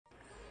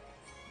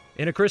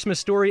In A Christmas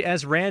Story,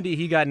 as Randy,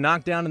 he got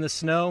knocked down in the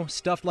snow,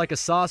 stuffed like a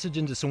sausage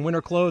into some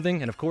winter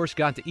clothing, and of course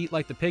got to eat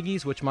like the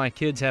piggies, which my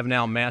kids have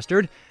now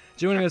mastered.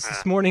 Joining us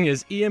this morning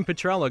is Ian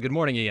Petrella. Good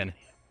morning, Ian.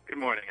 Good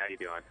morning. How you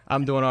doing?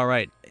 I'm doing all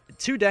right.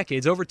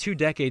 Over 2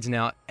 decades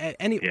now.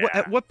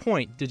 At what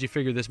point did you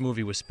figure this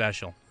movie was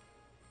special?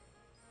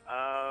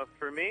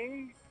 For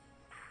me,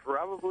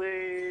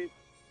 probably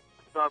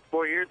about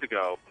 4 years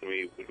ago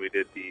when we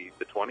did the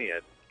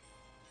 20th,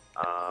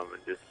 and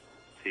just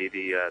see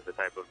the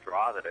type of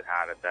draw that it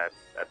had at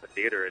the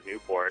theater at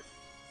Newport,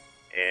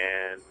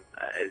 and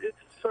it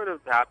sort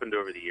of happened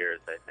over the years.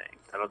 I think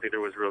I don't think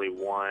there was really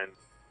one,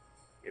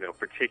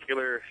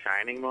 particular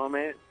shining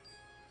moment,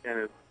 and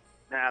it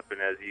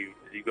happened as you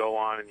go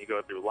on and you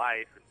go through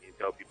life, and you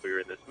tell people you're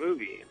in this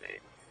movie, and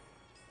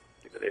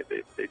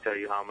they tell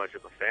you how much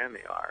of a fan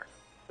they are.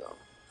 So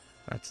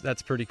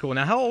that's pretty cool.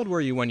 Now, how old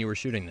were you when you were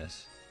shooting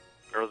this?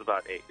 I was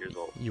about 8 years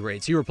old. You were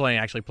 8, so you were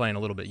actually playing a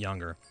little bit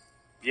younger.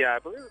 Yeah, I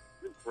believe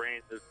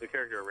the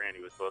character of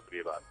Randy was supposed to be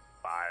about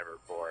 5 or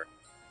 4,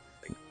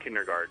 like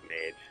kindergarten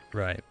age.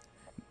 Right.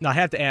 Now, I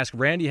have to ask,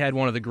 Randy had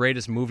one of the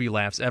greatest movie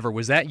laughs ever.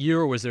 Was that you,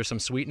 or was there some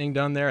sweetening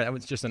done there? That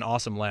was just an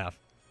awesome laugh.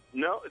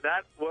 No,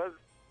 that was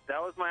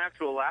my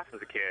actual laugh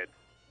as a kid,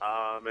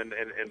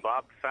 and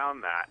Bob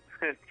found that,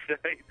 and so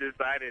he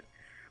decided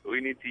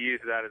we need to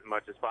use that as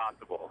much as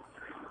possible.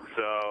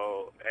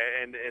 So,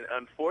 and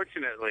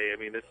unfortunately, I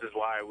mean, this is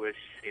why I wish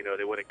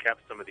they would have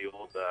kept some of the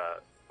old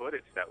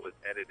footage that was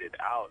edited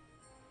out,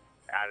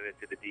 added it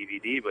to the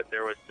DVD. But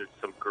there was just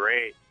some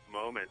great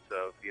moments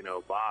of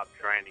Bob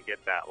trying to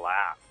get that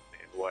laugh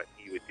and what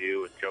he would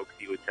do and jokes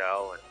he would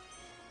tell, and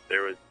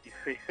there was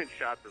even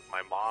shots of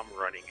my mom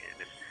running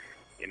in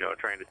and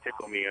trying to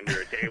tickle me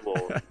under a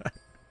table.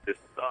 Just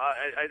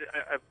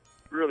I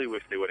really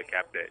wish they would have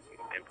kept it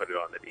and put it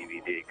on the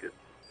DVD, because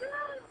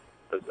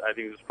I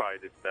think it was probably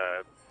just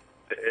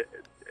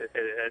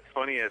as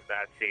funny as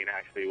that scene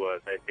actually was.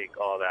 I think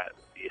all that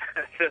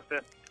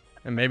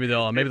and maybe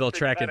they'll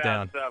track it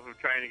down. Stuff of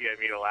trying to get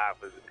me to laugh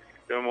was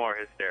no more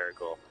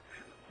hysterical.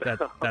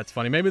 That's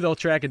funny. Maybe they'll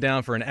track it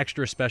down for an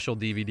extra special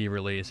DVD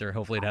release, or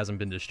hopefully it hasn't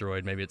been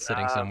destroyed. Maybe it's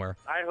sitting somewhere.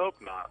 I hope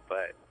not,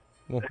 but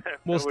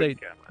we'll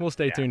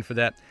stay tuned for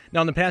that.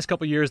 Now, in the past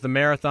couple of years, the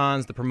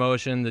marathons, the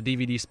promotion, the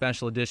DVD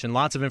special edition,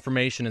 lots of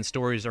information and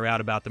stories are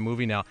out about the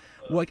movie now.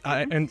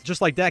 And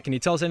just like that, can you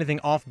tell us anything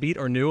offbeat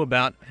or new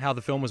about how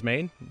the film was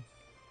made?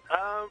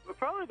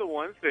 Probably the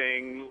one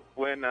thing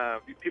when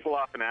people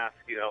often ask,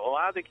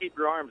 how'd they keep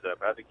your arms up?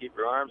 How'd they keep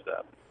your arms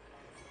up?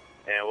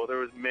 And well, there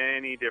was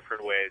many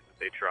different ways that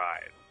they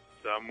tried.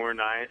 Some were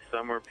nice,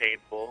 some were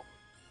painful.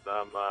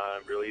 Some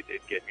really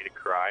did get me to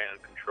cry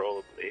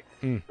uncontrollably.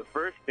 The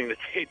first thing that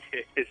they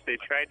did is they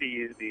tried to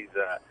use these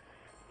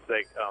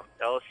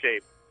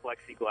L-shaped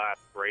plexiglass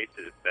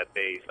braces that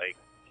they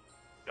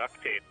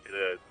duct taped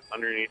to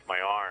underneath my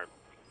arm.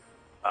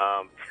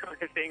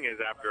 The thing is,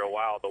 after a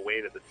while, the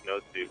weight of the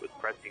snowsuit was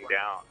pressing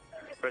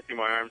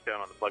my arms down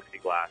on the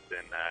plexiglass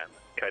and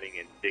cutting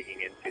and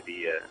digging into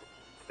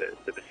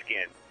the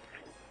skin.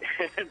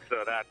 And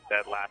so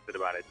that lasted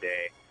about a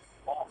day.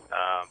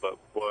 But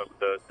what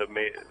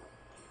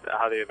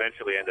how they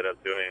eventually ended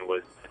up doing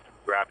was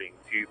grabbing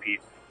 2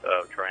 pieces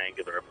of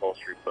triangular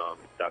upholstery foam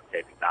and duct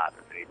taping that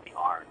underneath the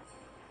arm.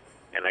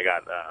 And I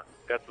got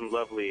some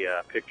lovely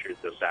pictures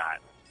of that,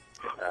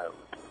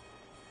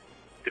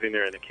 sitting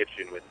there in the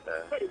kitchen with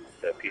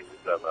the pieces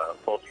of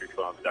upholstery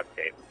foam duct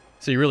tape.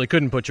 So you really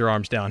couldn't put your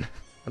arms down,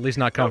 at least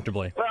not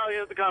comfortably. Well, it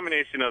was a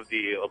combination of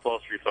the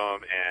upholstery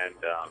foam and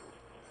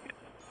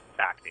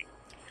acting.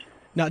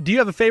 Now, do you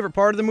have a favorite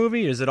part of the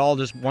movie? Is it all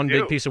just one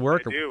big piece of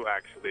work? I do,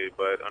 actually,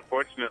 but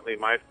unfortunately,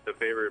 the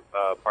favorite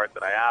part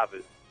that I have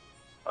is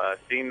a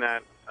scene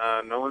that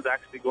no one's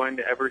actually going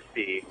to ever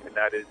see, and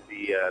that is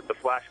the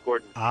Flash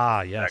Gordon.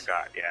 Ah, yes.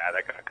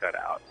 That got cut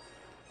out,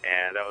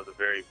 and that was a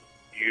very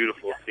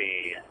beautiful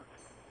scene.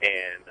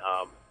 And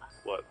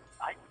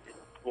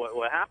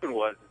what happened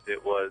was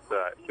it was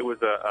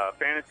a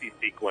fantasy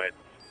sequence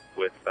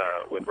with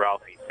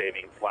Ralphie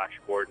saving Flash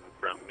Gordon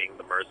from Ming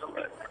the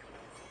Merciless,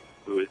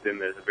 who is in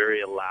this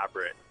very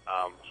elaborate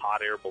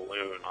hot air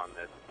balloon on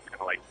this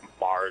kind of like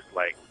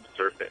Mars-like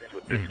surface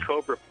with this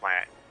cobra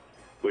plant,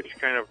 which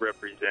kind of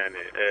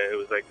represented, it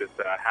was like this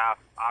half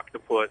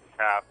octopus,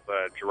 half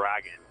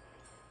dragon,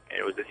 and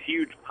it was this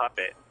huge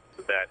puppet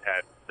that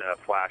had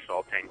Flash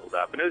all tangled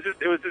up, and it was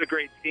just a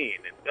great scene.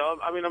 And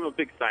I mean, I'm a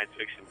big science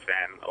fiction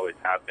fan, always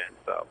have been,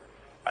 so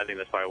I think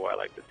that's probably why I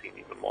like the scene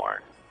even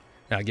more.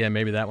 Now, again,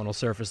 maybe that one will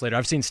surface later.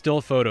 I've seen still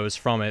photos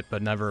from it,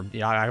 but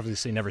I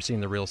obviously never seen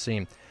the real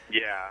scene.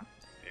 Yeah.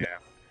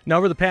 Now,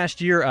 over the past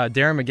year,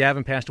 Darren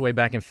McGavin passed away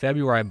back in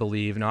February, I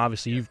believe. Now,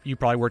 obviously, you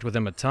probably worked with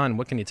him a ton.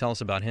 What can you tell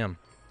us about him?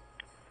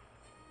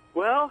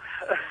 Well,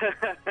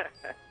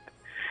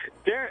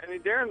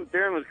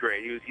 Darren was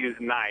great. He was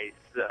nice.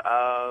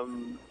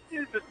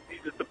 He's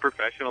just a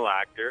professional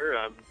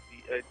actor.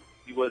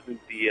 He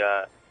wasn't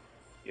the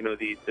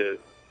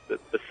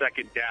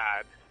second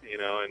dad,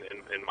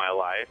 in my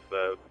life.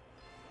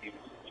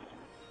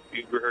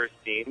 He rehearsed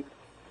scenes.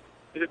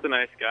 He's just a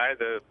nice guy.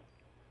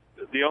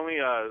 the only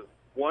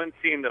one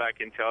scene that I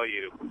can tell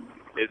you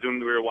is when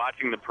we were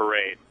watching the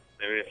parade.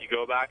 I mean, if you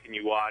go back and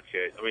you watch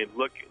it, I mean,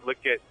 look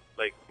at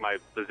like my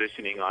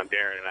positioning on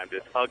Darren, and I'm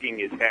just hugging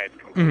his head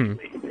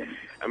completely. Mm-hmm.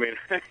 I mean,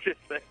 just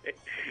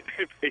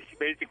it's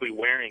basically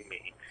wearing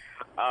me.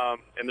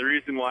 And the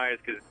reason why is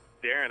because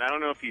Darren, I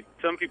don't know if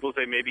some people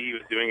say maybe he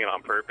was doing it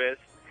on purpose,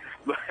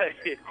 but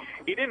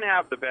he didn't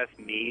have the best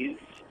knees.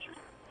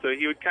 So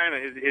he would kind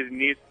of, his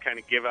knees kind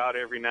of give out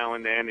every now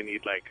and then, and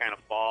he'd like kind of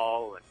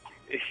fall,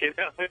 and,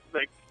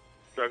 like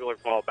struggle or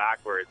fall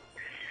backwards.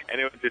 And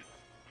it would just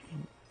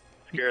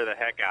scare the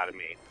heck out of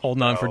me.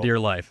 Holding on for dear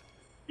life.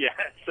 Yeah,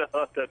 so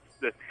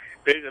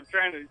I'm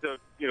trying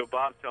to,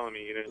 Bob's telling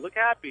me, look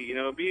happy,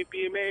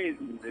 be amazed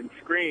and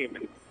scream.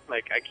 And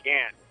like, I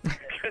can't,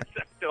 because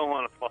I don't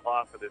want to fall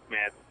off of this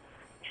man's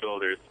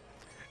shoulders.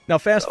 Now,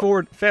 fast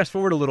forward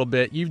a little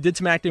bit. You did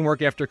some acting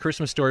work after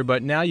Christmas Story,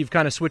 but now you've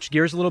kind of switched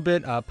gears a little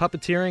bit.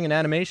 Puppeteering and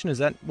animation, is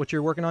that what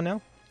you're working on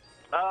now?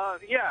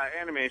 Yeah,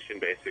 animation,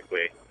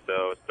 basically.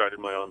 So started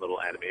my own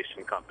little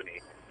animation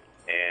company,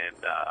 and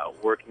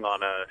working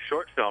on a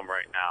short film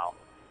right now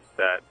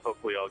that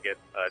hopefully I'll get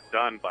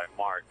done by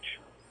March.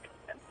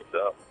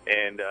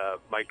 And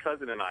my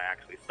cousin and I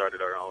actually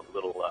started our own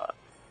little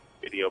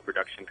video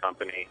production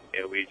company,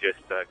 and we just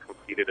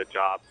completed a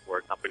job for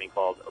a company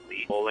called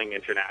Elite Bowling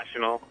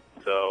International.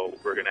 So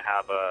we're going to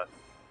have a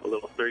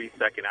little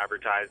 30-second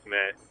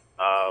advertisement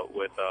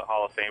with a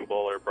Hall of Fame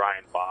bowler,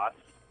 Brian Boss.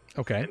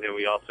 Okay. And then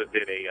we also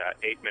did a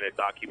 8-minute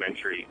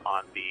documentary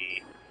on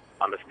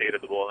the state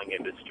of the bowling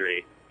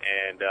industry,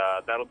 and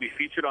that'll be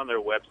featured on their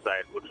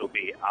website, which will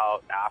be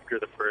out after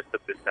the 1st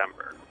of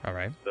December. All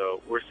right.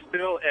 So we're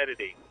still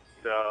editing,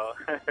 so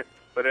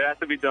but it has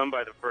to be done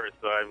by the 1st,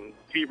 so I'm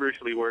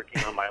feverishly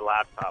working on my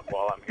laptop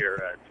while I'm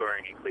here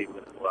touring in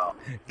Cleveland as well.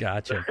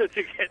 Gotcha. To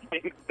get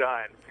things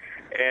done.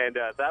 And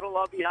that'll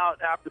all be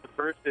out after the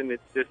 1st, and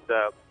it's just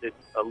it's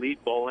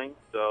Elite Bowling,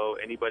 so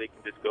anybody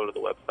can just go to the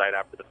website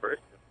after the 1st.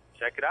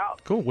 Check it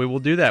out. Cool. We will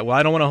do that. Well,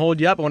 I don't want to hold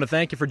you up. I want to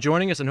thank you for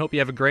joining us and hope you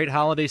have a great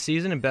holiday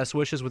season and best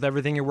wishes with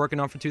everything you're working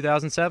on for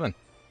 2007.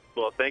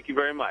 Well, thank you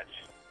very much.